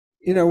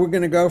We're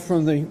going to go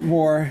from the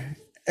more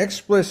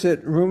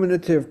explicit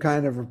ruminative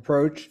kind of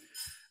approach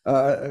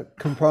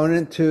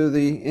component to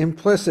the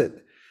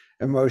implicit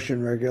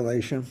emotion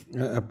regulation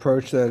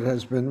approach that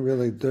has been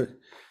really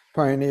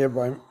pioneered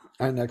by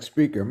our next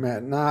speaker,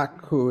 Matt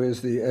Nock, who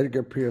is the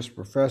Edgar Pierce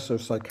Professor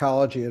of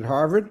Psychology at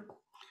Harvard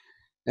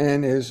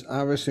and is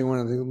obviously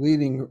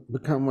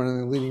become one of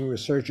the leading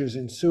researchers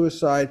in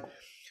suicide,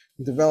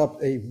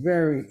 developed a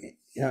very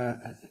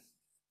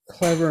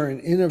clever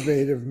and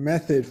innovative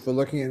method for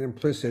looking at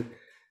implicit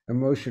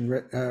emotion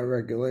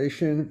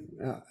regulation,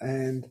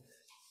 and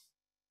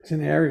it's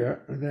an area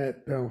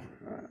that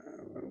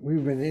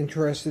we've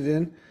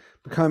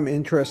become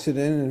interested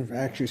in, and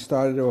actually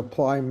started to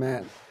apply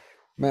Matt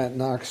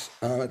Nock's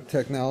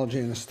technology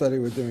in a study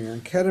we're doing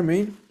on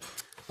ketamine.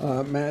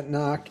 Matt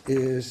Nock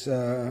is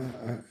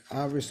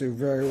obviously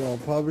very well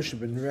published,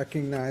 been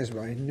recognized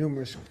by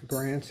numerous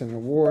grants and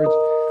awards,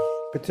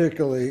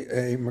 particularly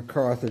a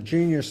MacArthur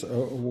Genius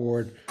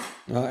Award,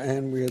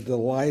 and we are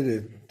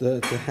delighted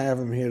to have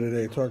him here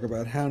today to talk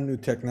about how new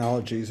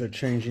technologies are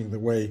changing the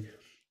way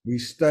we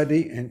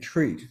study and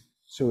treat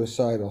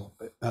suicidal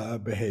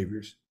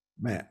behaviors.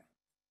 Matt.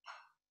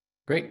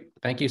 Great.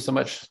 Thank you so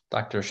much,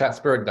 Dr.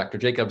 Schatzberg, Dr.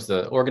 Jacobs,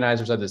 the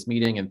organizers of this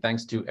meeting, and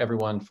thanks to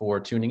everyone for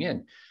tuning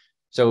in.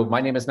 So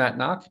my name is Matt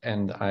Nock,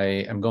 and I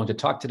am going to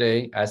talk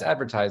today, as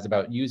advertised,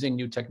 about using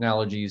new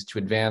technologies to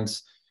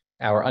advance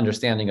our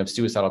understanding of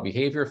suicidal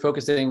behavior,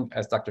 focusing,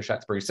 as Dr.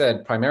 Schatzberg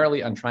said,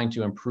 primarily on trying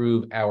to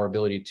improve our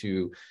ability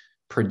to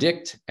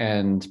predict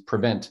and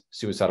prevent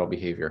suicidal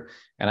behavior.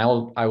 And I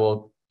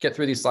will get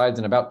through these slides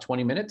in about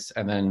 20 minutes,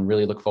 and then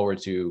really look forward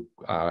to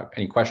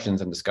any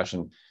questions and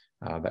discussion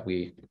that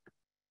we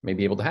may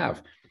be able to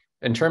have.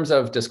 In terms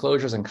of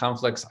disclosures and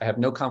conflicts, I have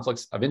no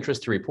conflicts of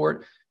interest to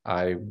report.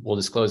 I will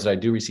disclose that I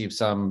do receive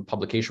some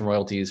publication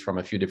royalties from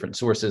a few different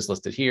sources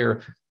listed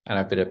here, and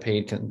I've been a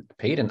paid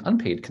and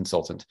unpaid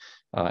consultant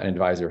and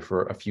advisor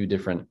for a few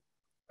different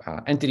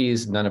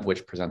entities, none of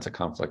which presents a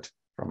conflict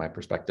from my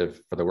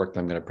perspective for the work that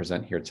I'm going to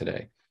present here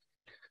today.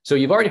 So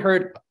you've already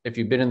heard, if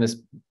you've been in this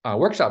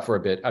workshop for a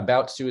bit,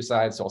 about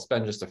suicide, so I'll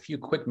spend just a few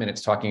quick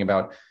minutes talking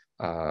about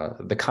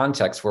the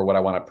context for what I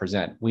want to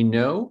present. We've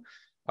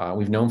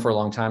known for a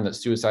long time that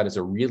suicide is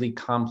a really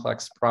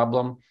complex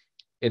problem.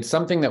 It's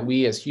something that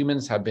we as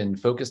humans have been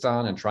focused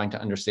on and trying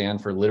to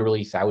understand for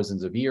literally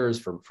thousands of years,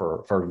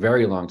 for a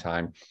very long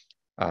time.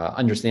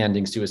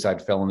 Understanding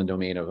suicide fell in the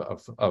domain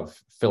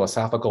of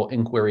philosophical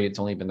inquiry. It's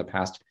only been the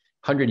past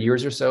 100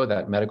 years or so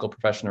that medical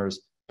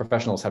professionals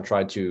have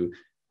tried to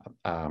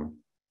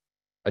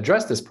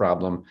address this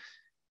problem,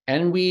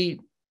 and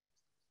we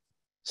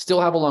still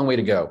have a long way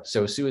to go.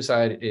 So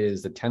suicide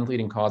is the 10th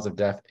leading cause of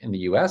death in the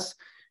US,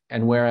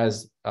 and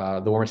whereas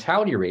the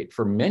mortality rate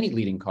for many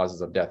leading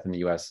causes of death in the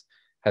US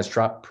has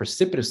dropped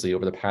precipitously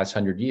over the past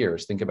 100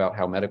 years. Think about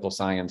how medical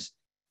science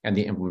and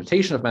the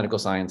implementation of medical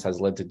science has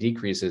led to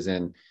decreases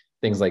in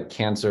things like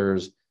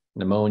cancers,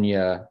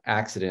 pneumonia,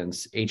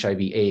 accidents,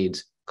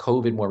 HIV/AIDS,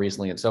 COVID more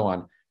recently, and so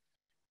on.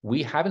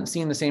 We haven't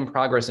seen the same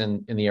progress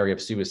in the area of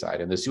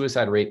suicide. And the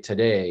suicide rate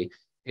today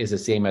is the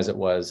same as it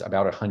was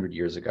about 100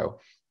 years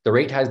ago. The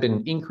rate has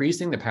been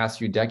increasing the past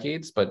few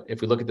decades, but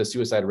if we look at the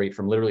suicide rate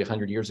from literally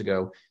 100 years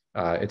ago,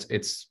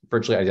 it's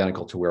virtually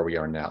identical to where we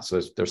are now. So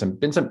there's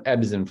been some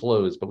ebbs and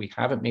flows, but we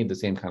haven't made the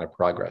same kind of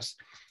progress.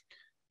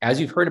 As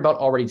you've heard about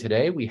already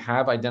today, we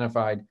have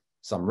identified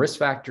some risk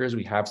factors.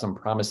 We have some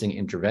promising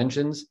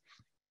interventions,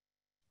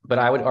 but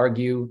I would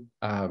argue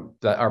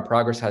that our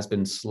progress has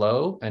been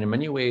slow and in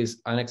many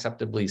ways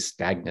unacceptably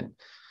stagnant.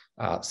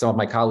 Some of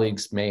my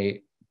colleagues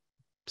may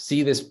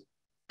see this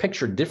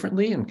picture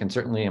differently, and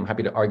I'm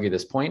happy to argue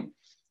this point.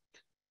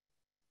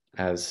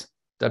 As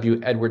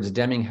W. Edwards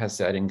Deming has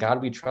said, "In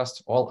God we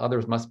trust, all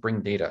others must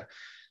bring data."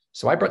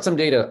 So I brought some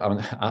data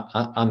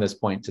on this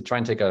point to try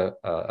and take a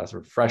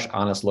sort of fresh,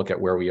 honest look at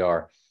where we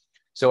are.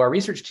 So our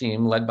research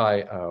team, led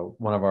by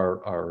one of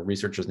our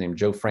researchers named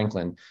Joe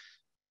Franklin,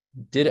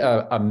 did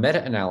a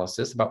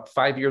meta-analysis about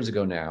 5 years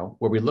ago now,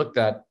 where we looked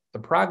at the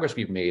progress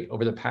we've made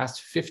over the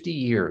past 50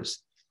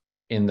 years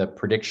in the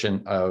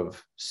prediction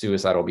of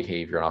suicidal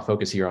behavior. And I'll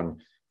focus here on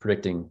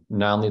predicting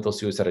non-lethal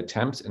suicide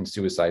attempts and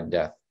suicide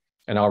death.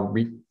 And I'll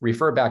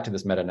refer back to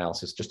this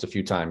meta-analysis just a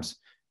few times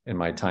in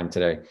my time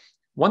today.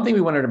 One thing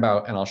we wondered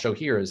about, and I'll show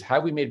here, is how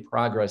we made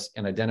progress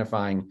in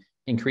identifying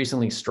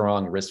increasingly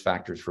strong risk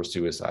factors for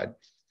suicide.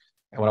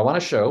 And what I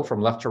want to show from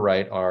left to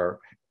right are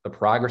the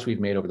progress we've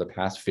made over the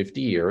past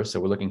 50 years. So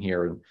we're looking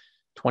here in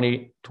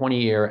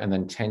 20-year and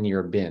then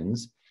 10-year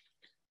bins.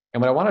 And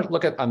what I want to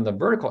look at on the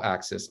vertical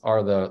axis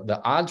are the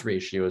odds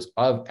ratios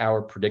of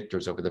our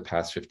predictors over the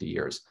past 50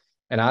 years.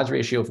 An odds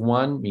ratio of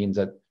 1 means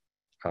that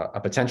a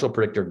potential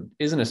predictor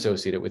isn't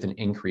associated with an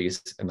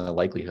increase in the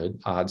likelihood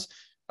odds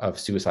of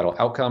suicidal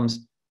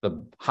outcomes.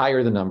 The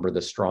higher the number,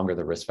 the stronger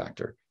the risk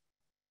factor.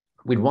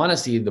 We'd want to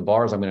see the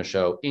bars I'm going to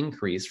show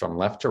increase from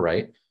left to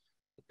right.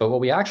 But what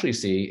we actually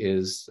see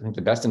is, I think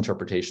the best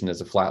interpretation is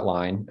a flat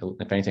line.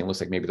 If anything, it looks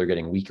like maybe they're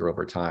getting weaker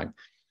over time.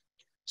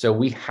 So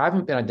we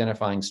haven't been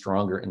identifying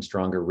stronger and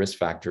stronger risk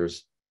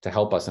factors to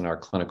help us in our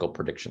clinical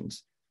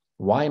predictions.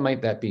 Why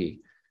might that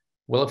be?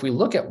 Well, if we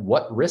look at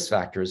what risk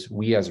factors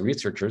we as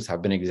researchers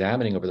have been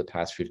examining over the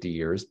past 50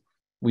 years,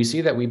 we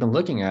see that we've been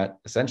looking at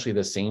essentially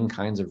the same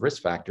kinds of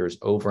risk factors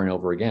over and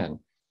over again.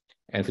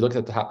 And if you look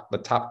at the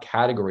top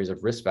categories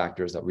of risk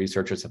factors that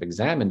researchers have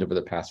examined over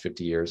the past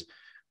 50 years,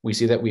 we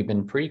see that we've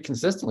been pretty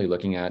consistently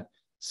looking at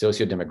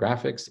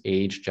sociodemographics,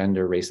 age,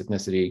 gender, race,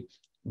 ethnicity,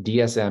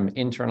 DSM,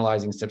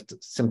 internalizing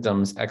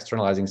symptoms,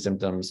 externalizing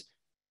symptoms,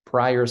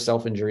 prior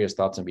self-injurious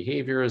thoughts and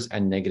behaviors,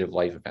 and negative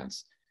life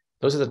events.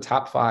 Those are the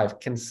top 5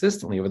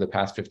 consistently over the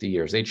past 50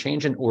 years. They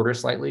change in order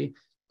slightly,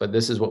 but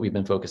this is what we've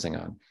been focusing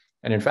on.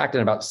 And in fact,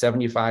 in about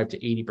 75 to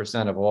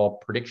 80% of all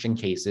prediction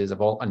cases,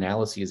 of all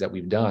analyses that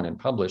we've done and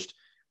published,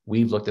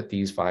 we've looked at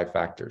these 5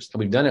 factors.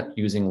 And we've done it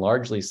using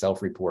largely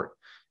self-report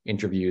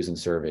interviews and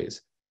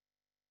surveys.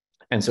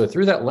 And so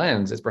through that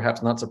lens, it's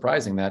perhaps not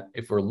surprising that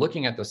if we're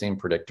looking at the same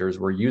predictors,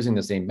 we're using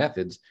the same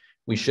methods,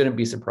 we shouldn't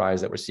be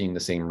surprised that we're seeing the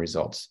same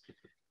results.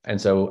 And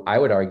so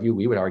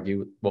we would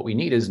argue, what we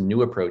need is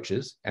new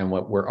approaches. And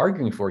what we're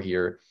arguing for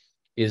here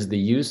is the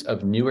use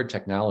of newer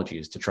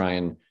technologies to try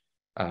and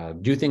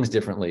do things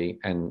differently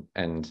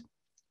and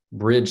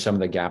bridge some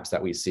of the gaps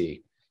that we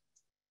see.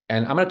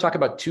 And I'm going to talk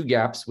about 2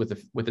 gaps with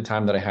the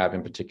time that I have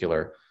in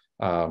particular.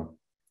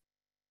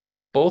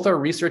 Both are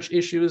research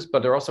issues,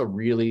 but they're also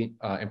really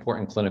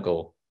important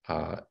clinical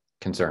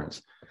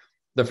concerns.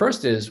 The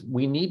first is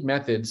we need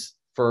methods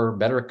for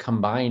better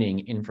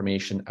combining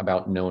information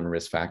about known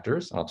risk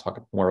factors. And I'll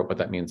talk more about what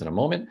that means in a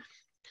moment.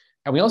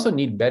 And we also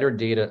need better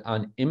data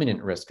on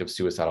imminent risk of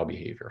suicidal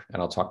behavior. And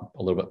I'll talk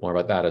a little bit more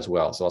about that as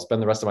well. So I'll spend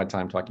the rest of my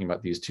time talking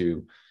about these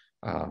 2,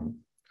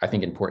 I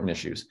think, important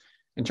issues.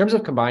 In terms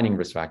of combining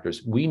risk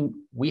factors,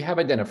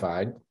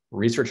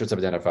 researchers have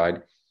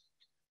identified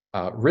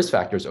risk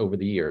factors over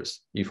the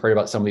years. You've heard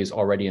about some of these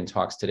already in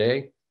talks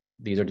today.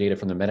 These are data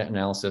from the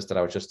meta-analysis that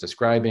I was just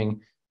describing.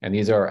 And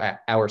these are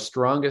our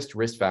strongest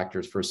risk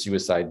factors for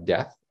suicide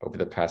death over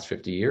the past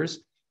 50 years.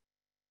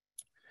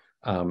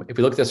 If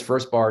we look at this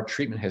first bar,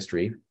 treatment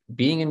history,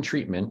 being in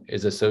treatment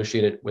is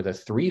associated with a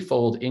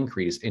 3-fold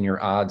increase in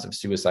your odds of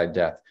suicide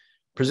death,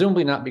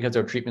 presumably not because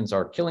our treatments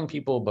are killing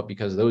people, but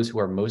because those who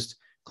are most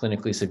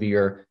clinically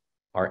severe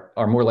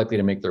are more likely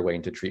to make their way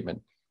into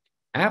treatment.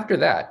 After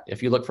that,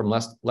 if you look from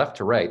left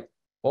to right,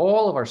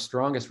 all of our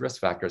strongest risk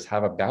factors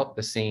have about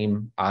the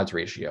same odds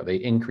ratio. They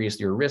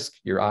increase your risk,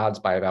 your odds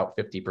by about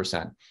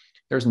 50%.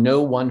 There's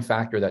no one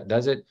factor that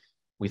does it.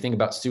 We think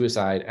about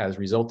suicide as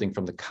resulting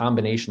from the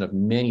combination of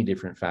many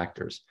different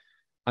factors.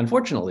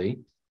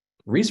 Unfortunately,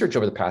 research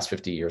over the past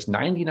 50 years,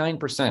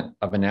 99%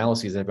 of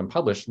analyses that have been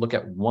published look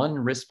at one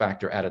risk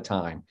factor at a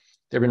time.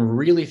 There have been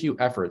really few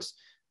efforts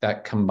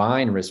that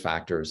combine risk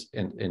factors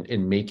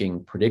in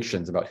making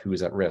predictions about who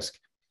is at risk.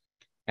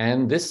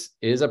 And this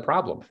is a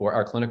problem for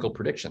our clinical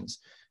predictions.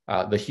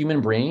 The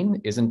human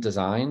brain isn't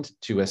designed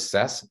to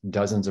assess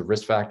dozens of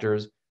risk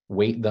factors,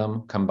 weight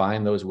them,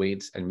 combine those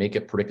weights, and make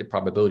a predicted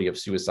probability of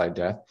suicide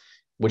death,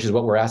 which is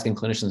what we're asking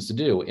clinicians to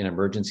do in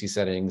emergency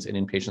settings, in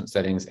inpatient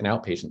settings, and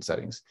outpatient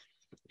settings.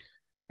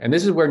 And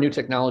this is where new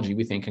technology,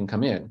 we think, can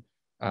come in.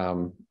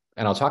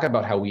 And I'll talk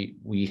about how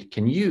we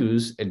can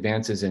use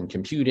advances in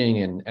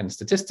computing and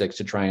statistics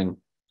to try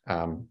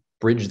and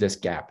bridge this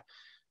gap.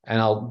 And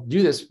I'll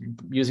do this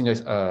using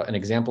an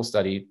example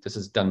study. This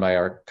is done by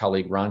our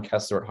colleague, Ron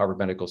Kessler at Harvard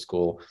Medical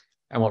School.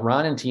 And what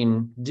Ron and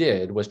team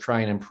did was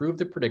try and improve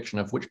the prediction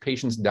of which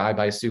patients die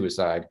by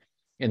suicide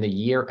in the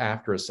year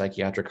after a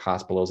psychiatric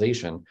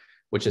hospitalization,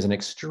 which is an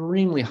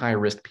extremely high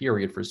risk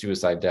period for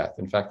suicide death.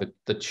 In fact,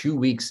 the 2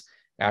 weeks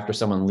after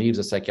someone leaves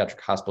a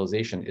psychiatric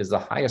hospitalization is the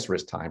highest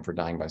risk time for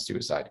dying by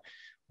suicide.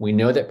 We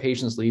know that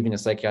patients leaving a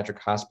psychiatric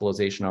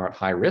hospitalization are at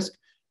high risk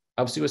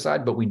of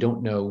suicide, but we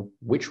don't know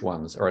which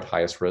ones are at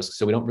highest risk.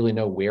 So we don't really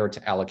know where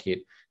to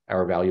allocate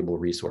our valuable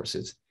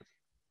resources.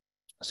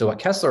 So what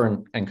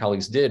Kessler and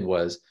colleagues did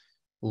was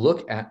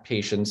look at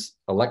patients'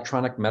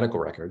 electronic medical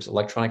records,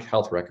 electronic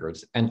health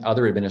records, and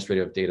other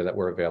administrative data that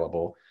were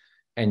available,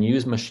 and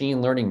use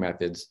machine learning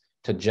methods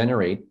to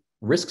generate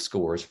risk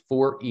scores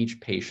for each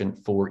patient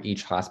for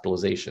each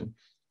hospitalization.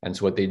 And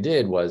so what they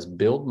did was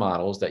build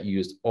models that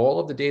used all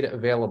of the data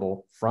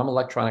available from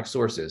electronic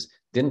sources,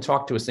 didn't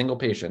talk to a single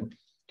patient,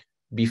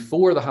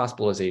 before the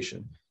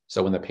hospitalization.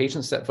 So when the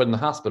patient set foot in the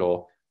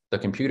hospital, the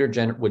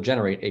computer would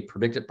generate a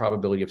predicted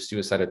probability of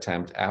suicide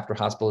attempt after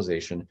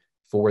hospitalization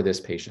for this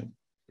patient.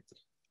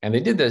 And they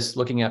did this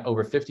looking at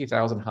over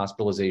 50,000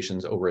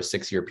 hospitalizations over a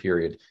 6-year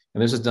period.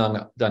 And this was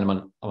done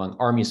among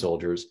Army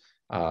soldiers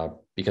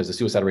because the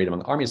suicide rate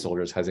among Army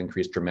soldiers has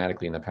increased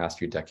dramatically in the past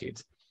few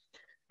decades.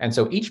 And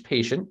so each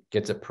patient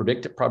gets a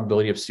predicted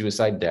probability of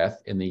suicide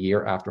death in the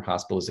year after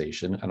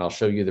hospitalization. And I'll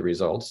show you the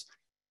results.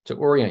 To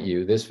orient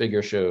you, this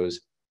figure shows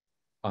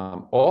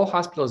all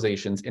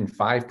hospitalizations in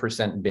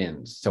 5%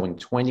 bins, so in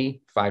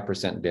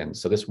 25%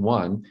 bins. So this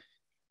 1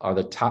 are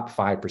the top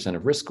 5%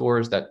 of risk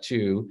scores. That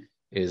 2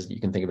 is, you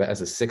can think of it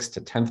as a 6th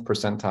to 10th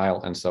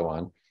percentile, and so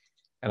on.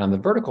 And on the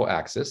vertical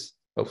axis,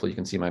 hopefully you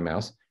can see my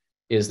mouse,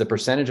 is the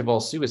percentage of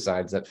all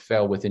suicides that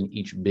fell within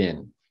each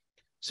bin.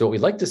 So what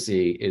we'd like to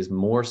see is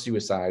more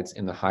suicides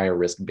in the higher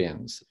risk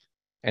bins.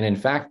 And in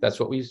fact, that's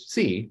what we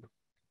see.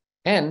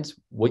 And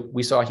what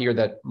we saw here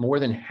that more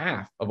than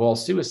half of all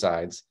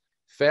suicides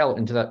fell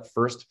into that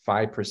first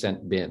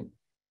 5% bin.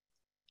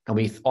 And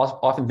we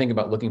often think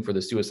about looking for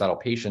the suicidal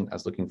patient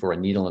as looking for a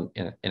needle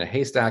in a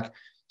haystack.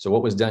 So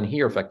what was done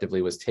here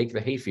effectively was take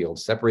the hayfield,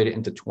 separate it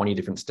into 20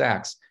 different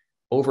stacks.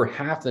 Over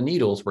half the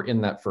needles were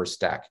in that first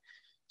stack.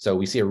 So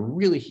we see a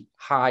really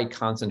high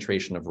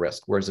concentration of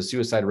risk, whereas the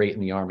suicide rate in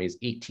the Army is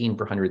 18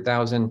 per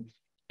 100,000.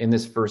 In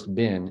this first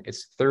bin,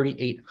 it's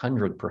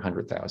 3,800 per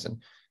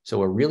 100,000.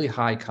 So a really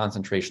high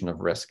concentration of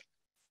risk.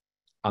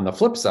 On the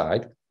flip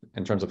side,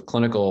 in terms of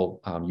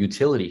clinical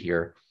utility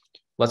here,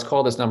 let's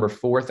call this number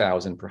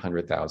 4,000 per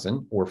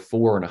 100,000 or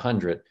 4 in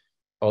 100.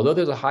 Although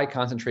there's a high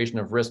concentration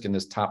of risk in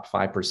this top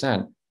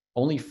 5%,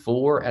 only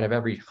 4 out of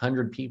every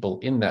 100 people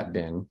in that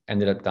bin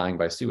ended up dying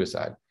by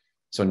suicide.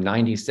 So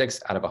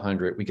 96 out of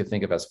 100 we could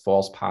think of as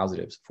false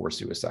positives for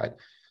suicide.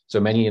 So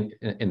many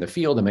in the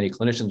field and many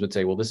clinicians would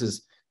say, well, this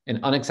is an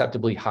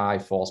unacceptably high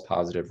false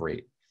positive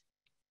rate.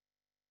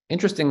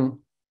 Interesting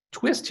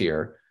twist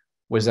here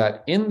was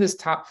that in this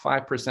top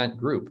 5%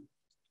 group,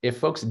 if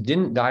folks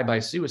didn't die by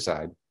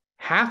suicide,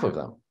 half of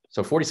them,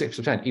 so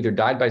 46%, either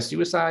died by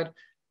suicide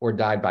or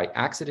died by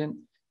accident,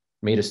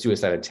 made a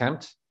suicide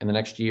attempt in the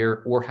next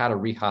year, or had a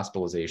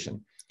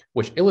rehospitalization,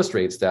 which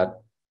illustrates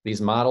that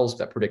these models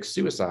that predict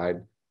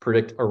suicide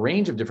predict a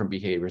range of different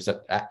behaviors,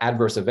 that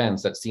adverse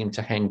events that seem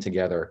to hang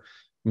together,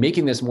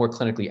 making this more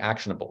clinically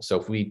actionable. So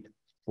if we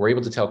were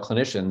able to tell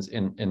clinicians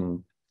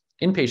in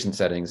inpatient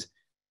settings,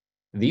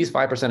 these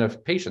 5%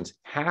 of patients,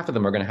 half of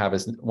them are going to have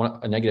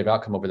a negative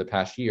outcome over the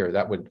past year,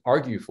 that would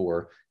argue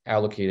for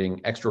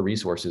allocating extra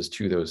resources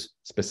to those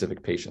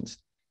specific patients.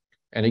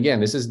 And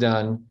again, this is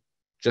done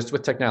just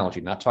with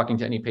technology, not talking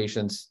to any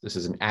patients. This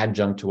is an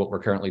adjunct to what we're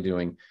currently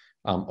doing,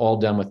 all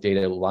done with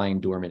data lying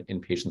dormant in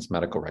patients'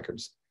 medical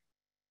records.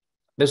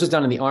 This was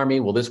done in the Army.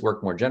 Will this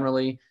work more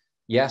generally?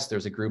 Yes,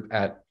 there's a group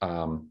at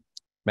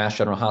Mass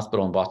General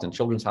Hospital and Boston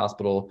Children's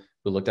Hospital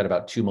who looked at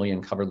about 2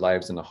 million covered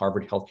lives in the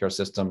Harvard healthcare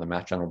system, the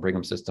Mass General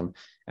Brigham system,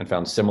 and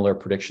found similar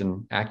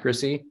prediction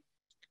accuracy.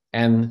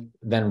 And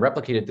then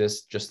replicated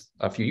this just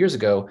a few years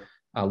ago,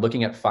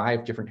 looking at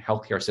 5 different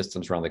healthcare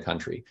systems around the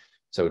country.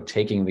 So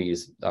taking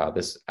these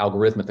this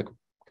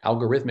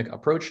algorithmic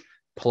approach,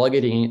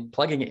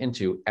 plugging it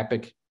into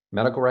Epic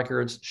medical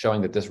records,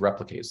 showing that this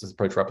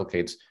approach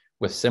replicates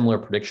with similar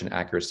prediction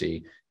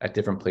accuracy at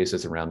different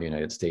places around the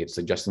United States,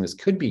 suggesting this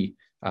could be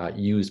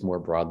used more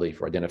broadly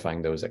for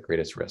identifying those at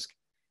greatest risk.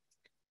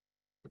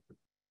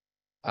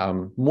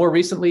 More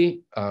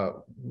recently,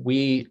 our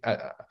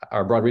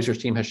broad research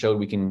team has showed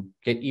we can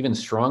get even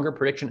stronger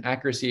prediction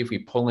accuracy if we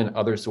pull in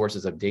other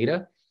sources of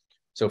data.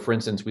 So for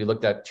instance, we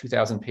looked at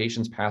 2,000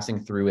 patients passing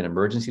through an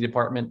emergency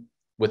department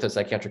with a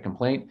psychiatric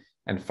complaint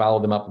and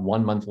followed them up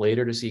 1 month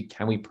later to see,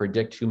 can we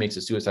predict who makes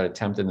a suicide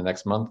attempt in the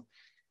next month?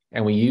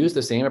 And we used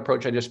the same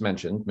approach I just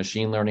mentioned,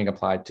 machine learning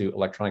applied to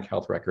electronic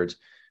health records,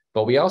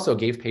 but we also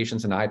gave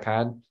patients an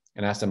iPad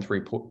and asked them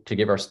to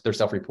give their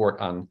self-report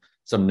on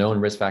some known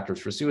risk factors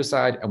for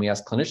suicide. And we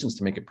asked clinicians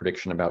to make a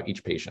prediction about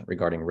each patient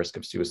regarding risk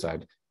of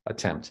suicide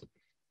attempt.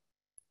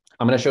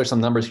 I'm going to show some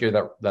numbers here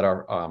that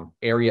are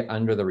area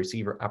under the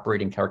receiver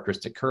operating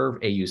characteristic curve,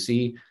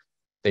 AUC.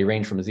 They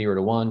range from 0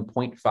 to 1.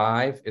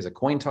 0.5 is a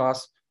coin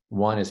toss.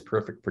 1 is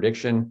perfect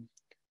prediction.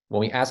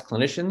 When we ask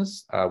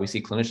clinicians, we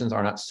see clinicians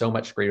are not so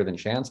much greater than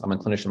chance. I'm a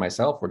clinician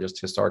myself. We're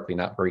just historically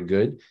not very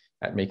good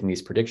at making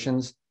these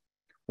predictions.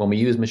 When we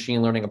use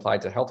machine learning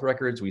applied to health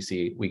records, we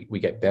see we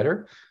get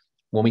better.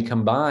 When we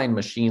combine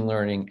machine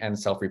learning and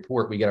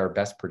self-report, we get our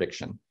best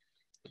prediction.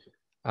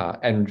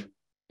 And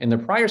in the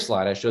prior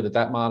slide, I showed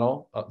that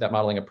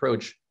modeling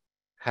approach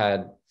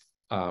had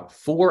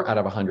 4 out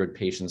of 100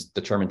 patients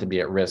determined to be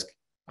at risk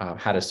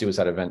had a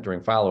suicide event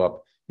during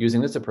follow-up.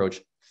 Using this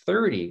approach,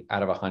 30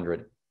 out of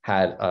 100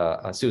 had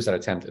a suicide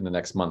attempt in the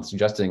next month,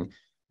 suggesting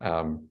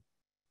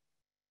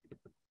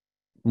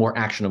more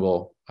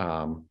actionable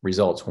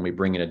results when we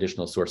bring in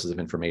additional sources of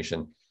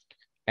information.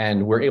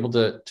 And we're able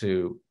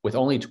to with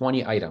only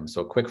 20 items,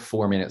 so a quick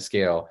 4-minute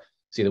scale,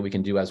 see that we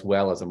can do as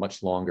well as a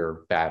much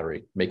longer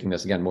battery, making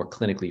this, again, more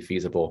clinically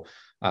feasible.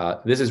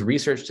 This is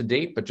research to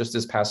date, but just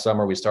this past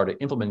summer, we started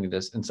implementing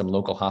this in some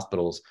local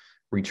hospitals,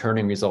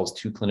 returning results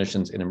to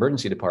clinicians in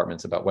emergency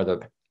departments about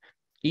whether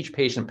each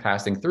patient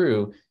passing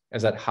through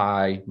is at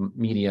high,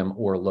 medium,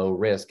 or low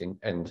risk.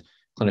 And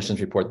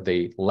clinicians report that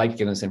they liked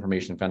getting this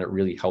information, found it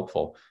really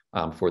helpful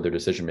for their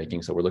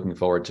decision-making. So we're looking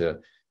forward to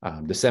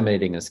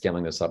disseminating and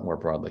scaling this up more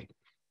broadly.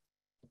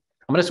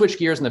 I'm going to switch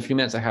gears in the few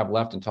minutes I have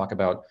left and talk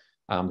about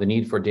the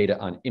need for data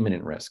on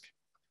imminent risk.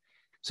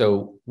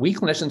 So we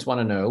clinicians want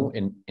to know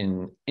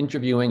in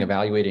interviewing,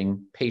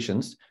 evaluating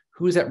patients,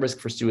 who's at risk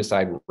for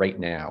suicide right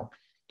now.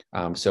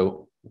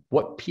 So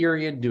what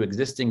period do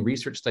existing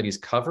research studies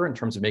cover in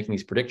terms of making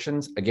these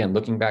predictions? Again,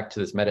 looking back to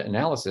this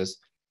meta-analysis,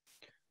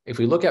 if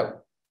we look at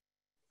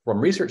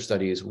from research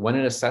studies, when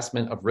an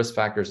assessment of risk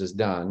factors is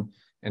done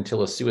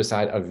until a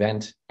suicide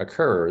event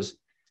occurs,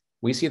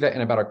 we see that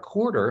in about a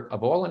quarter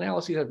of all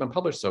analyses that have been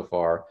published so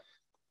far,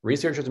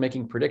 researchers are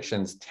making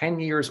predictions 10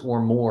 years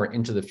or more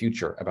into the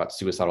future about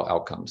suicidal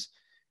outcomes.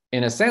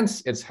 In a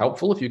sense, it's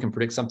helpful if you can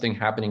predict something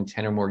happening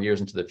 10 or more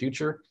years into the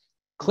future.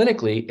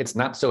 Clinically, it's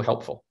not so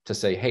helpful to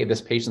say, hey,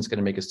 this patient's going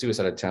to make a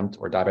suicide attempt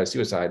or die by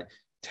suicide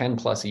 10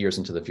 plus years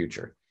into the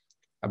future.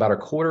 About a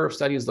quarter of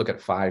studies look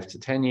at 5 to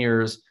 10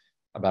 years.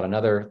 About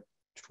another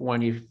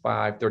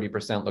 25,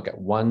 30% look at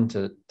 1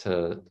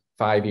 to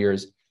 5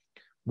 years.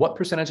 What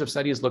percentage of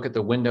studies look at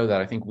the window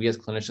that I think we as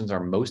clinicians are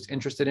most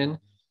interested in?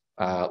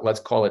 Let's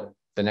call it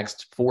the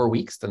next 4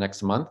 weeks, the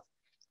next month.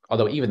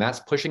 Although even that's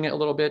pushing it a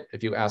little bit.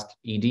 If you ask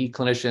ED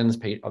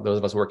clinicians, those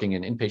of us working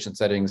in inpatient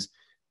settings,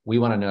 we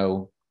want to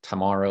know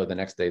tomorrow, the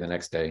next day, the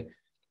next day.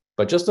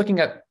 But just looking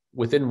at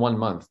within 1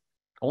 month,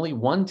 only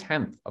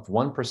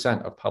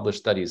 0.1% of published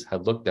studies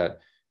have looked at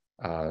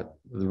the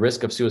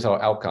risk of suicidal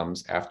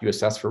outcomes after you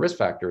assess for risk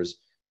factors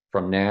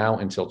from now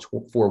until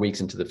 4 weeks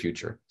into the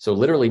future. So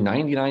literally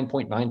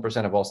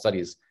 99.9% of all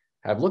studies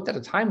have looked at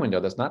a time window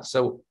that's not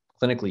so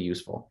clinically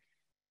useful.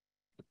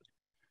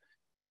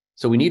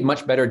 So we need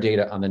much better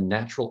data on the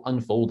natural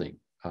unfolding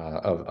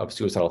of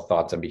suicidal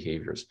thoughts and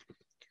behaviors.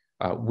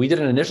 We did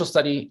an initial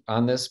study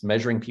on this,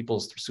 measuring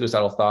people's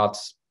suicidal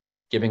thoughts,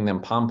 giving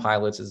them Palm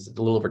Pilots. This is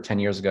a little over 10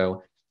 years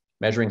ago,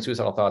 measuring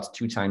suicidal thoughts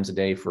 2 times a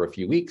day for a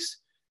few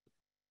weeks.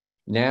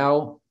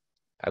 Now,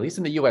 at least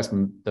in the US,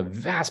 the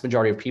vast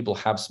majority of people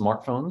have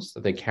smartphones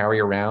that they carry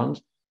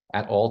around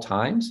at all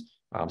times.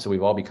 So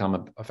we've all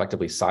become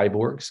effectively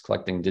cyborgs,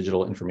 collecting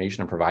digital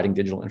information and providing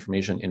digital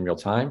information in real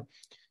time.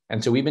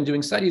 And so we've been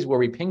doing studies where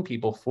we ping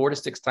people 4 to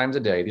 6 times a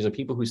day. These are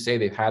people who say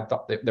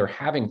they're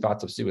having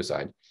thoughts of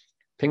suicide.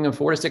 Ping them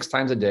 4 to 6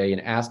 times a day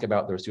and ask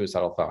about their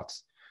suicidal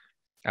thoughts.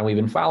 And we've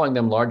been following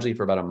them largely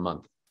for about a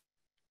month.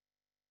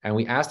 And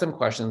we asked them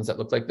questions that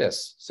look like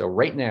this. So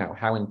right now,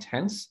 how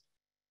intense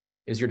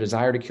is your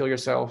desire to kill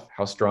yourself?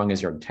 How strong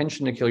is your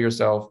intention to kill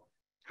yourself?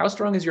 How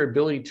strong is your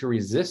ability to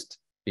resist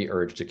the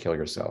urge to kill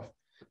yourself?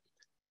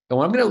 And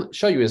what I'm going to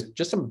show you is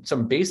just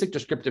some basic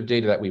descriptive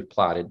data that we've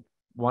plotted,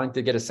 wanting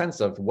to get a sense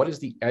of what is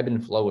the ebb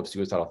and flow of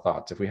suicidal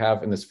thoughts. If we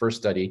have in this first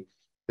study,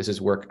 this is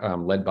work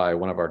led by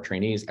one of our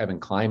trainees, Evan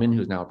Kleiman,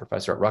 who's now a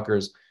professor at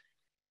Rutgers.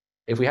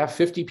 If we have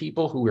 50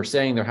 people who are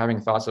saying they're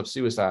having thoughts of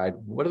suicide,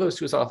 what do those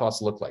suicidal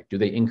thoughts look like? Do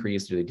they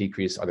increase? Do they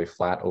decrease? Are they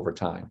flat over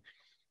time?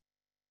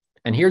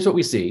 And here's what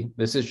we see.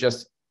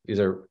 These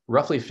are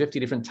roughly 50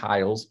 different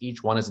tiles.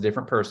 Each one is a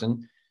different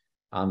person.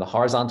 On the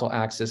horizontal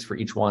axis for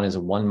each one is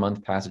a 1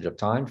 month passage of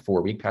time,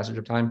 4 week passage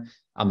of time.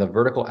 On the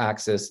vertical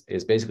axis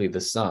is basically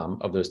the sum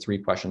of those 3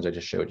 questions I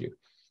just showed you.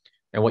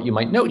 And what you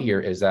might note here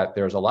is that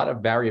there's a lot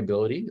of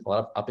variability, a lot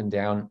of up and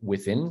down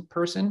within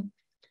person,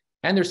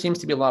 and there seems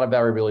to be a lot of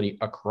variability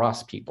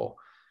across people.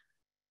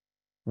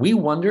 We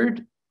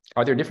wondered,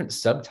 are there different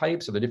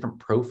subtypes or the different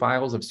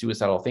profiles of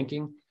suicidal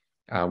thinking?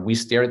 We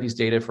stared at these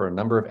data for a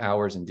number of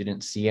hours and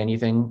didn't see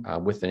anything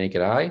with the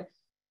naked eye.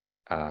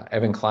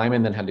 Evan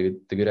Kleiman then had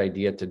the good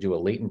idea to do a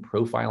latent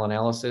profile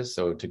analysis,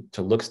 so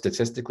to look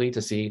statistically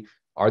to see,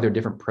 are there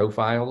different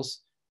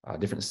profiles,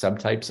 different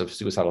subtypes of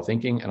suicidal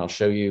thinking? And I'll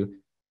show you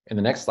in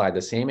the next slide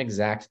the same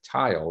exact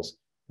tiles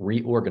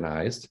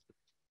reorganized.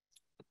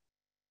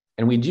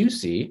 And we do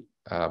see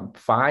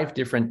 5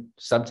 different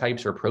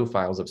subtypes or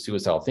profiles of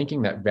suicidal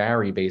thinking that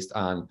vary based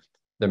on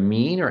the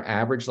mean or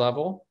average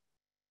level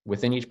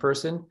within each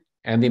person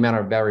and the amount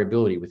of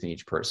variability within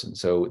each person.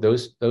 So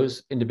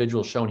those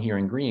individuals shown here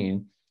in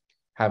green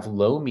have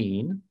low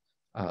mean,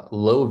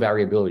 low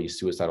variability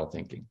suicidal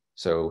thinking.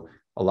 So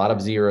a lot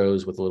of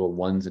zeros with little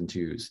 1s and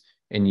 2s.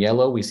 In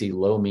yellow, we see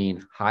low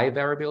mean, high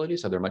variability,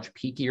 so they're much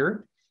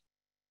peakier.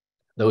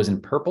 Those in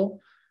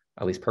purple,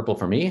 at least purple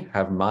for me,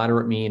 have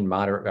moderate mean,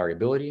 moderate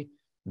variability.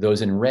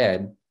 Those in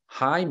red,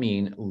 high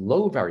mean,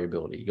 low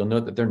variability. You'll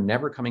note that they're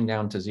never coming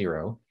down to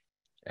 0.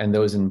 And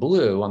those in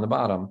blue on the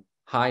bottom,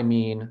 high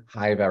mean,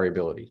 high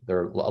variability. There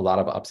are a lot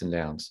of ups and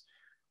downs.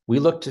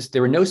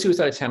 There were no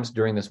suicide attempts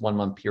during this 1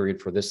 month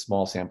period for this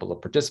small sample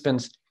of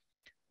participants.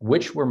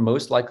 Which were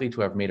most likely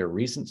to have made a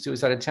recent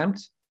suicide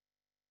attempt?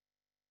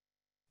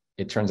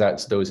 It turns out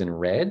it's those in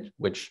red,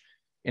 which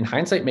in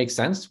hindsight makes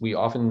sense. We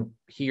often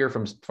hear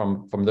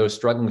from those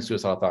struggling with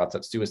suicidal thoughts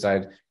that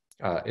suicide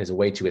is a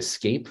way to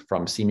escape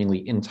from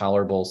seemingly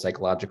intolerable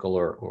psychological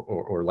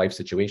or life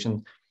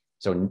situations.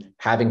 So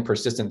having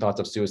persistent thoughts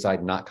of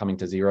suicide not coming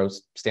to 0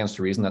 stands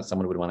to reason that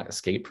someone would want to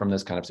escape from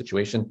this kind of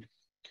situation.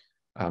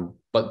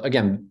 But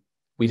again,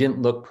 we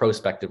didn't look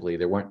prospectively.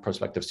 There weren't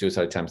prospective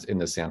suicide attempts in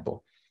this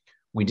sample.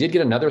 We did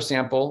get another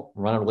sample,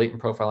 run a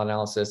latent profile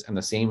analysis, and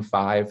the same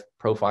 5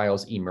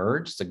 profiles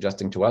emerged,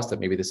 suggesting to us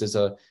that maybe this is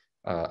a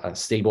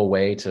stable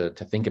way to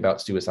think about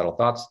suicidal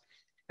thoughts.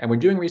 And we're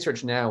doing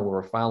research now where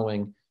we're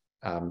following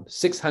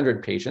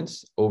 600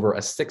 patients over a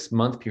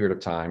 6-month period of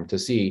time to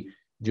see,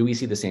 do we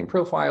see the same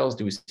profiles?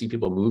 Do we see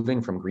people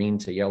moving from green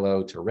to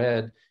yellow to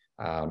red?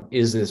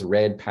 Is this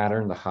red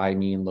pattern, the high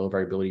mean, low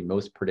variability,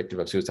 most predictive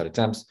of suicide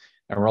attempts?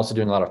 And we're also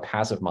doing a lot of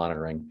passive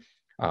monitoring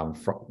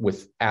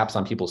with apps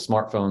on people's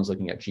smartphones,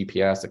 looking at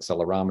GPS,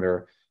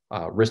 accelerometer,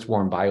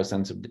 wrist-worn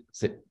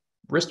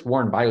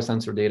wrist-worn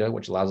biosensor data,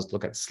 which allows us to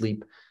look at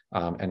sleep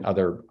and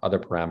other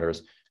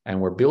parameters. And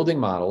we're building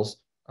models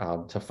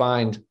to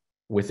find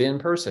within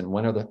person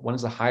when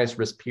is the highest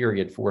risk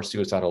period for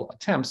suicidal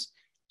attempts,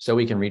 so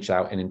we can reach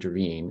out and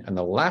intervene. And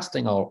the last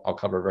thing I'll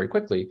cover very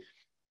quickly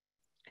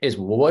is,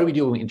 what do we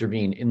do when we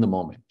intervene in the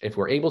moment? If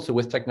we're able to,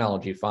 with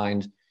technology,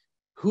 find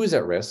who's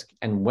at risk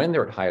and when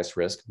they're at highest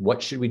risk,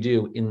 what should we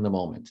do in the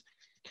moment?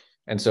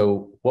 And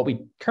so what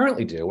we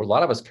currently do, or a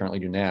lot of us currently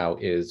do now,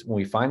 is when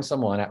we find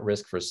someone at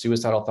risk for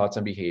suicidal thoughts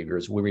and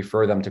behaviors, we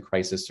refer them to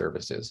crisis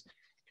services.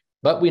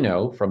 But we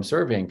know from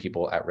surveying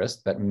people at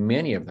risk that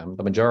many of them,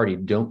 the majority,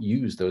 don't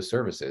use those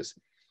services.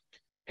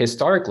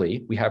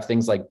 Historically, we have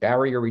things like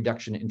barrier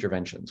reduction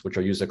interventions, which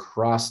are used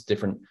across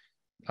different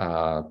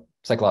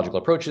psychological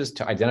approaches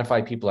to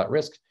identify people at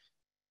risk,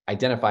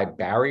 identify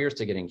barriers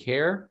to getting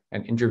care,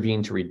 and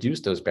intervene to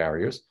reduce those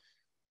barriers.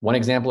 One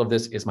example of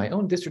this is my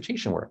own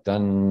dissertation work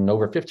done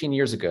over 15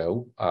 years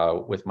ago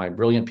with my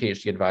brilliant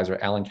PhD advisor,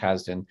 Alan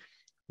Kasdan,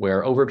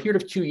 where over a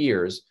period of 2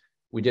 years,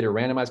 we did a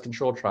randomized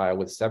control trial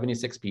with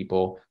 76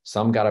 people.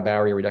 Some got a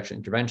barrier reduction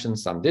intervention,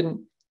 some didn't.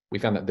 We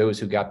found that those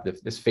who got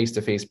this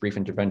face-to-face brief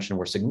intervention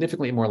were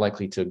significantly more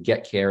likely to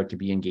get care, to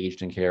be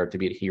engaged in care, to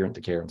be adherent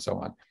to care, and so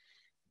on.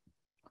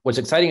 What's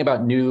exciting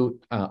about new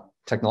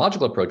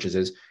technological approaches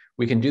is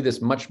we can do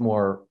this much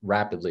more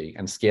rapidly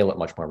and scale it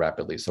much more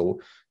rapidly.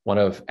 So one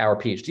of our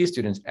PhD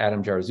students,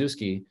 Adam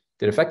Jaruzelski,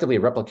 did effectively a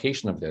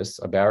replication of this,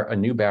 a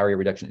new barrier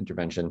reduction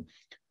intervention,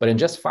 but in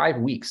just 5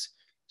 weeks,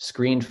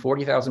 screened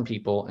 40,000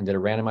 people and did a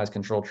randomized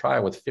controlled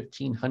trial with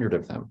 1,500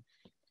 of them.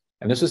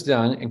 And this was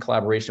done in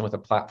collaboration with a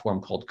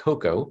platform called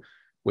Coco,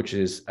 which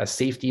is a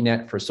safety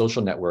net for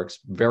social networks.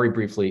 Very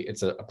briefly,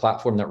 it's a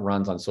platform that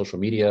runs on social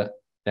media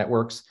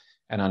networks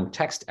and on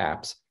text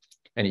apps.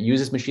 And it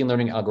uses machine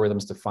learning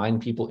algorithms to find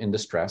people in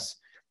distress.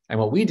 And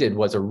what we did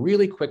was a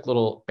really quick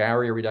little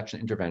barrier reduction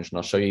intervention.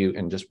 I'll show you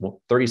in just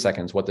 30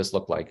 seconds what this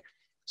looked like.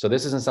 So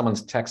this is in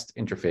someone's text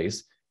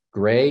interface.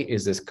 Gray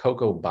is this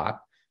Coco bot.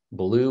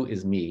 Blue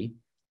is me.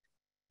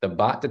 The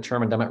bot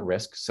determined I'm at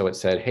risk. So it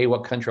said, hey,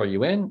 what country are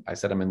you in? I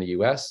said, I'm in the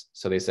US.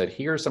 So they said,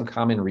 here are some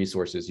common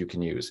resources you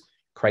can use,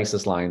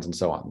 crisis lines and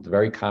so on. It's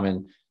very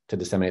common to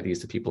disseminate these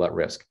to people at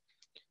risk.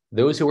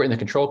 Those who were in the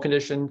control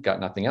condition got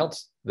nothing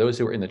else. Those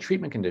who were in the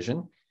treatment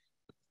condition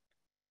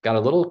got a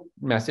little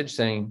message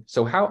saying,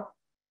 so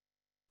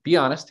be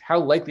honest, how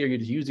likely are you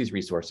to use these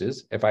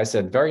resources? If I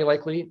said very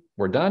likely,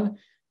 we're done.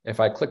 If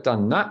I clicked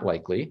on not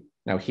likely,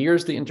 now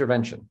here's the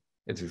intervention.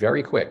 It's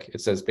very quick. It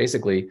says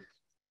basically,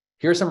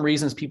 here are some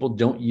reasons people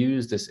don't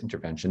use this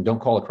intervention, don't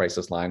call a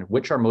crisis line,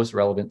 which are most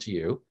relevant to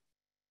you.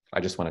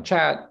 I just want to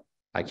chat.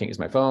 I can't use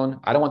my phone.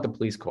 I don't want the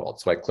police called.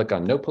 So I click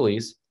on no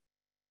police.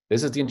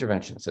 This is the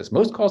intervention. It says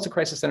most calls to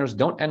crisis centers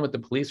don't end with the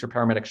police or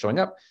paramedics showing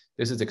up.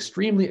 This is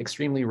extremely,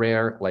 extremely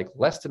rare, like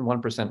less than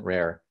 1%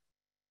 rare.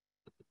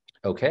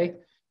 Okay.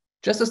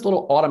 Just this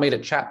little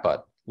automated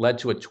chatbot led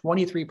to a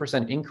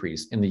 23%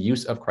 increase in the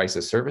use of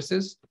crisis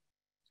services,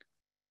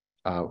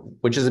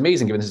 which is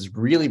amazing given this is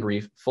really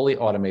brief, fully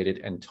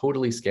automated, and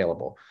totally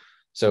scalable.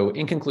 So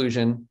in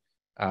conclusion,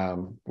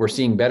 we're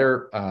seeing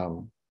better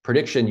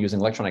prediction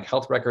using electronic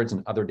health records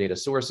and other data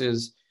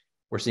sources.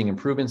 We're seeing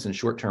improvements in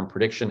short-term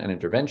prediction and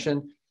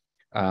intervention.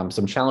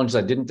 Some challenges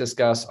I didn't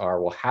discuss are,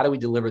 well, how do we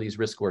deliver these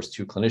risk scores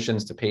to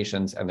clinicians, to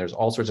patients? And there's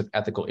all sorts of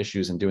ethical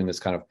issues in doing this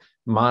kind of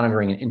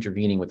monitoring and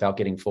intervening without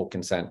getting full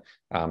consent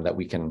that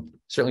we can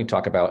certainly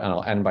talk about. And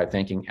I'll end by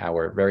thanking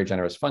our very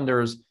generous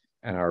funders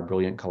and our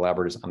brilliant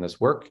collaborators on this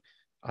work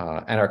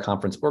and our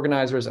conference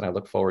organizers. And I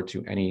look forward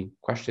to any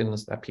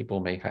questions that people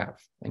may have.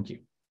 Thank you.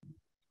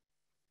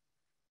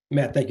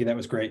 Matt, thank you. That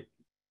was great.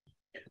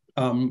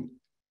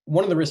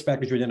 One of the risk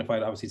factors you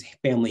identified, obviously, is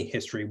family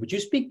history. Would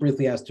you speak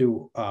briefly as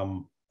to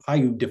how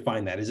you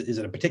define that? Is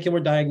it a particular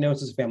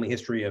diagnosis, a family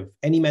history of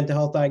any mental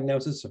health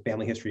diagnosis, a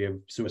family history of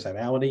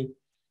suicidality?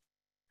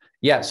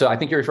 Yeah, so I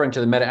think you're referring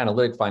to the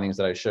meta-analytic findings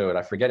that I showed.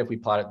 I forget if we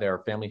plotted there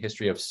family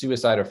history of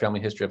suicide or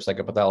family history of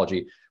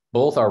psychopathology.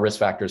 Both are risk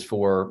factors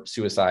for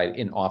suicide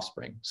in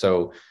offspring.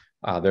 So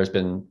there's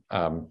been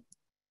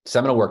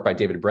seminal work by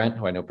David Brent,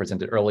 who I know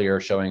presented earlier,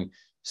 showing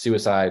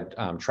suicide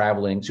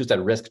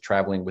risk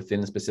traveling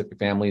within specific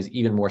families,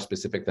 even more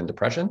specific than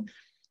depression.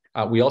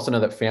 We also know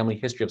that family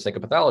history of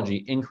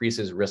psychopathology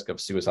increases risk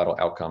of suicidal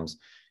outcomes.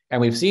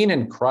 And we've seen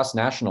in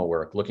cross-national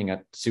work looking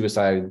at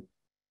suicide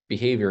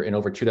behavior in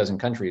over 24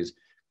 countries,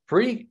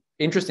 pretty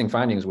interesting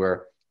findings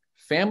where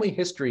family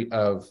history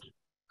of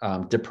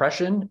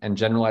depression and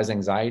generalized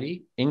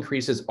anxiety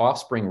increases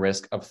offspring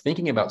risk of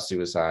thinking about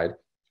suicide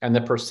and the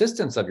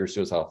persistence of your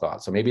suicidal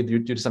thoughts. So maybe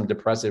due to some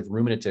depressive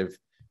ruminative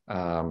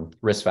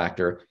risk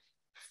factor,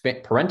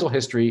 parental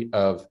history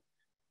of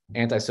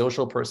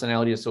antisocial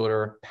personality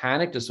disorder,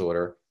 panic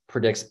disorder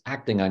predicts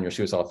acting on your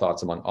suicidal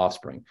thoughts among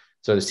offspring.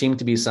 So there seem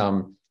to be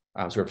some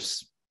sort of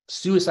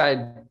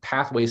suicide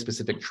pathway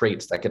specific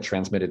traits that get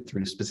transmitted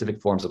through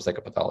specific forms of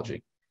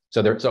psychopathology.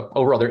 So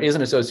overall, there is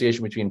an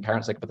association between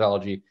parent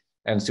psychopathology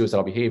and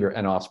suicidal behavior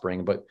and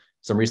offspring, but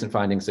some recent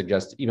findings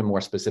suggest even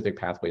more specific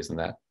pathways than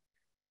that.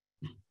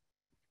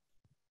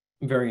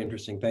 Very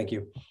interesting. Thank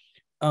you.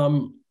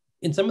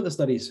 In some of the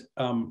studies,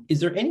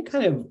 is there any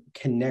kind of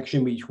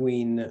connection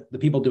between the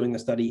people doing the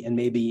study and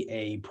maybe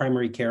a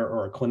primary care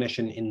or a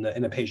clinician in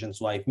the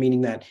patient's life?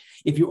 Meaning that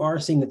if you are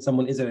seeing that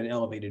someone is at an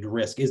elevated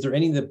risk, is there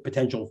any of the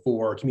potential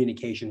for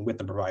communication with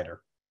the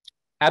provider?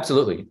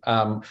 Absolutely.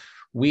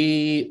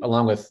 We,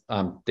 along with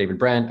David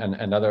Brent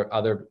and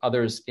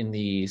others in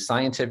the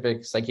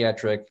scientific,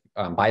 psychiatric,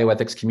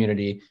 bioethics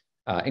community,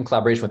 in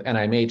collaboration with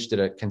NIMH, did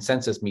a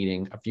consensus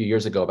meeting a few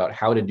years ago about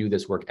how to do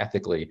this work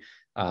ethically.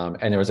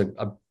 And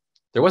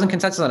there wasn't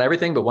consensus on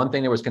everything, but one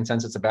thing there was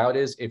consensus about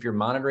is if you're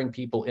monitoring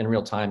people in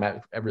real time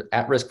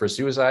at risk for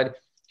suicide,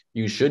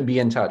 you should be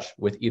in touch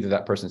with either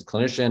that person's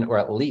clinician or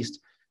at least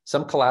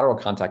some collateral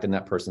contact in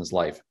that person's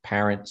life,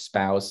 parent,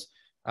 spouse,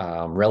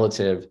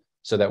 relative,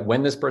 so that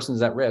when this person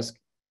is at risk,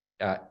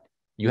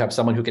 you have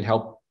someone who can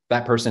help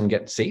that person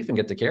get safe and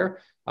get to care.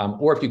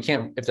 Or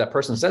if that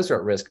person says they're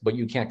at risk, but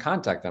you can't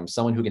contact them,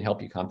 someone who can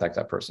help you contact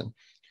that person.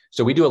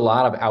 So we do a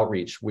lot of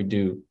outreach. We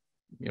do,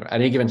 at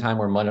any given time,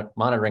 we're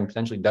monitoring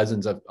potentially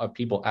dozens of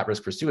people at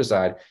risk for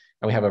suicide.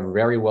 And we have a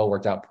very well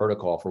worked out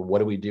protocol for what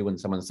do we do when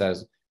someone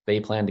says they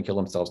plan to kill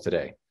themselves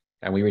today.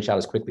 And we reach out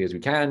as quickly as we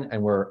can.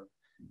 And we're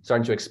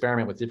starting to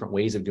experiment with different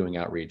ways of doing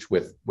outreach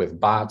with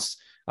bots,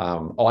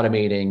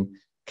 automating,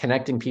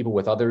 connecting people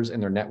with others in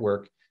their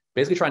network,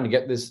 basically trying to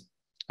get this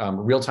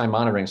real-time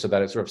monitoring so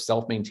that it's sort of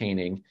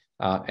self-maintaining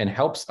and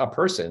helps a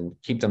person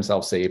keep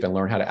themselves safe and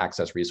learn how to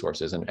access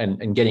resources.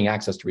 And getting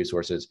access to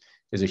resources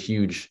is a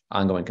huge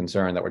ongoing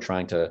concern that we're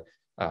trying to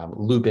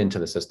loop into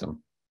the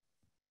system.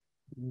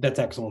 That's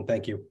excellent.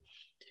 Thank you.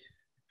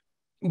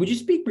 Would you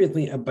speak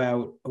briefly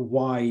about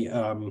why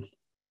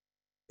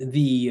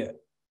the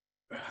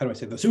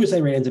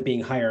suicide rate ends up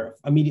being higher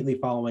immediately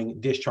following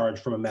discharge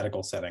from a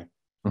medical setting?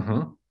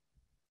 Mm-hmm.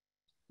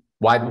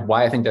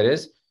 Why I think that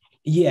is?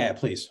 Yeah,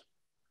 please.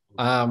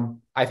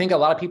 I think a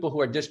lot of people who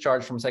are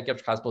discharged from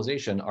psychiatric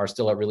hospitalization are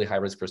still at really high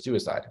risk for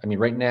suicide. I mean,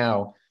 right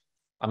now,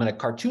 I'm going to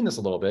cartoon this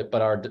a little bit,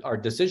 but our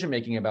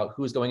decision-making about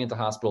who's going into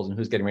hospitals and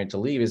who's getting ready to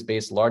leave is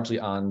based largely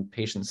on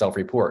patient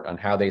self-report, on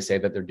how they say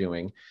that they're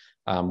doing,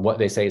 what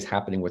they say is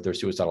happening with their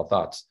suicidal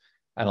thoughts.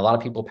 And a lot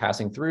of people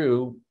passing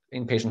through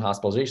inpatient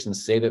hospitalizations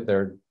say that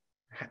they're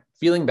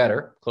feeling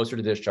better, closer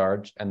to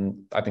discharge.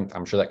 And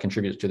I'm sure that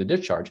contributes to the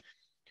discharge.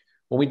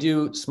 When we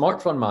do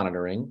smartphone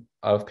monitoring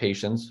of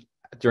patients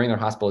during their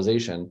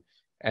hospitalization,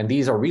 and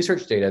these are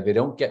research data, they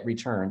don't get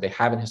returned, they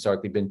haven't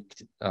historically been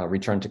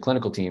returned to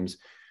clinical teams,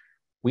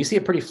 we see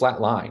a pretty flat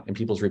line in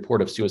people's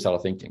report of suicidal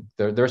thinking.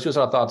 Their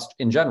suicidal thoughts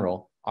in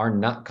general are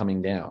not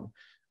coming down.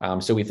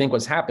 So we think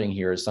what's happening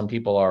here is some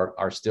people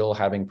are still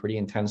having pretty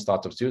intense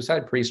thoughts of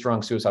suicide, pretty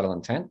strong suicidal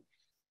intent.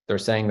 They're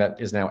saying that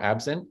is now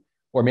absent,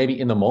 or maybe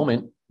in the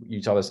moment,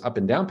 you saw this up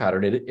and down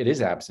pattern, it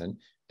is absent.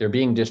 They're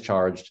being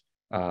discharged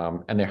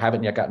and they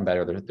haven't yet gotten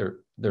better.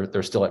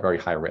 They're still at very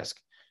high risk.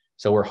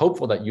 So we're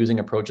hopeful that using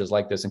approaches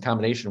like this in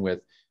combination with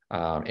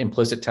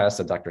implicit tests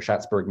that Dr.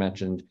 Schatzberg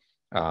mentioned,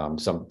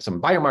 some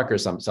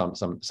biomarkers,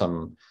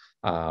 some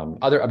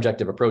other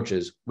objective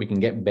approaches, we can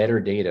get better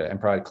data and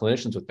provide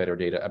clinicians with better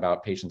data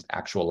about patients'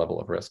 actual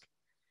level of risk.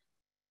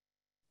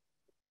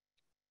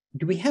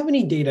 Do we have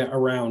any data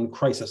around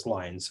crisis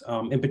lines,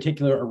 in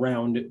particular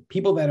around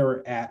people that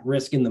are at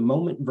risk in the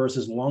moment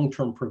versus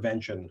long-term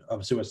prevention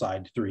of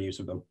suicide through use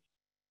of them?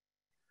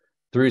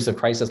 Through use of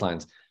crisis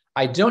lines.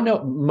 I don't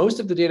know.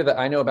 Most of the data that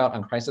I know about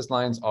on crisis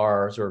lines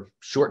are sort of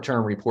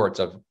short-term reports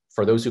of,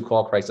 for those who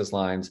call crisis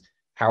lines,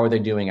 how are they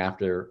doing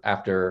after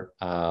either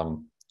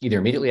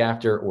immediately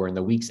after or in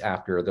the weeks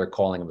after their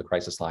calling of the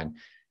crisis line.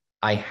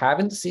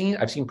 I've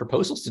seen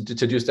proposals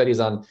to do studies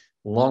on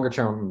longer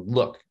term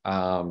look.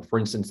 For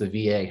instance, the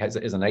VA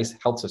is a nice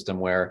health system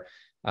where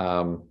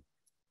VA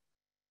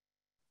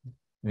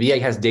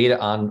has data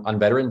on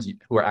veterans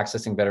who are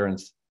accessing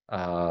veterans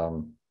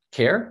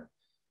care,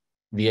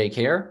 VA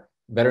care.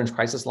 Veterans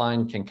Crisis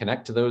Line can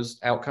connect to those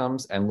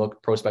outcomes and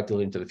look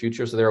prospectively into the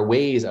future. So there are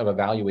ways of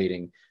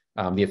evaluating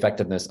the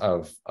effectiveness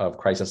of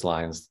crisis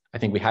lines. I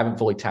think we haven't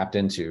fully tapped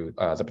into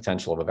the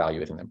potential of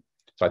evaluating them.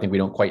 So I think we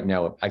don't quite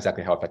know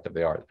exactly how effective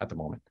they are at the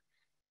moment.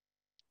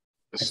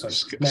 May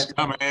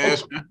I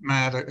ask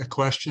Matt a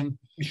question?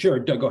 Sure,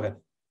 Doug, go ahead.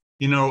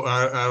 You know,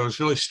 I was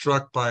really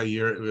struck by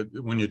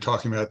when you're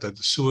talking about that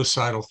the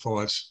suicidal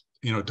thoughts,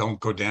 don't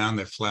go down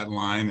that flat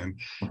line. And,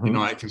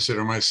 I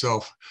consider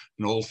myself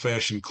an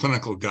old-fashioned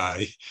clinical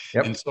guy.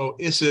 Yep. And so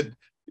is it,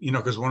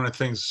 because one of the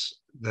things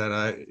that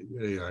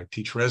I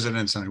teach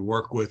residents and I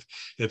work with,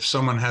 if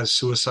someone has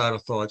suicidal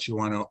thoughts, you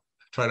want to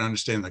try to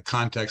understand the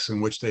context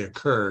in which they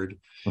occurred.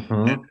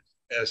 And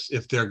as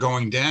if they're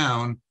going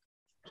down,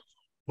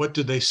 what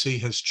do they see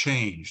has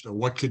changed or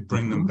what could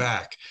bring them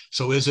back?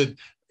 So is an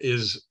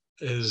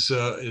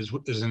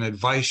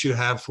advice you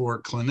have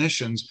for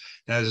clinicians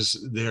as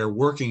they're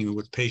working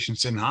with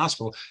patients in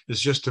hospital is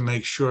just to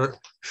make sure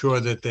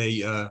that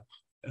they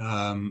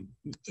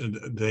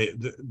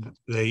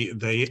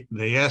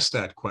ask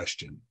that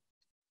question?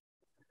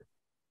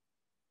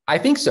 I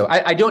think so.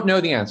 I don't know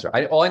the answer.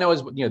 All I know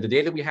is the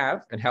data we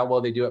have and how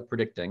well they do at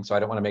predicting. So I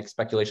don't want to make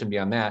speculation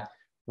beyond that.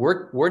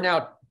 we're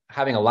now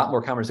having a lot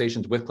more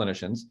conversations with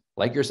clinicians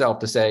like yourself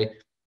to say,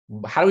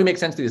 how do we make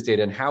sense of these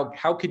data, and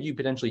how could you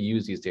potentially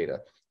use these data?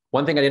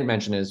 One thing I didn't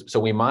mention is, so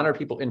we monitor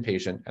people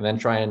inpatient and then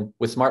try and,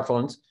 with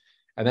smartphones,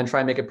 and then try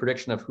and make a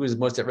prediction of who is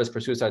most at risk for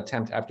suicide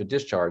attempt after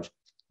discharge.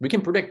 We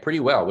can predict pretty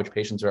well which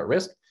patients are at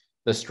risk.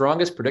 The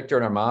strongest predictor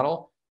in our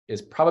model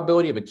is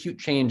probability of acute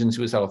change in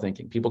suicidal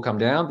thinking. People come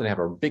down, then have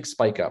a big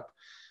spike up.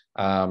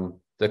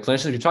 The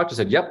clinicians we talked to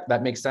said, yep,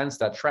 that makes sense,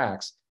 that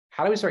tracks.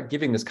 How do we start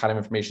giving this kind of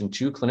information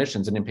to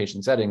clinicians in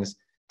inpatient settings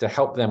to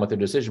help them with their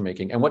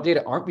decision-making? And what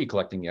data aren't we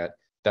collecting yet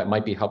that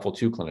might be helpful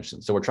to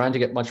clinicians? So we're trying to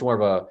get much more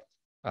of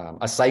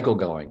a cycle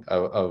going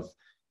of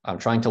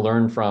trying to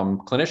learn from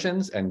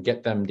clinicians and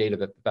get them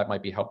data that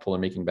might be helpful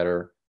in making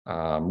better,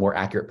 more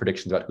accurate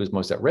predictions about who's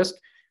most at risk,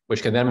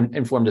 which can then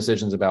inform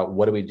decisions about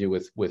what do we do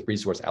with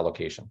resource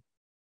allocation.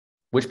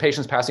 Which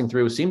patients passing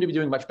through seem to be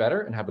doing much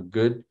better and have a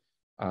good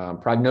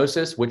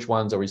prognosis? Which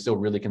ones are we still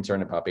really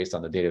concerned about based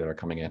on the data that are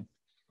coming in?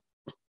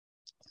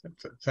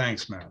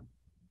 Thanks, Matt.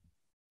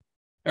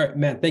 All right,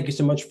 Matt, thank you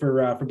so much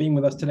for being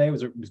with us today. It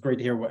was great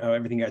to hear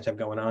everything you guys have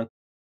going on.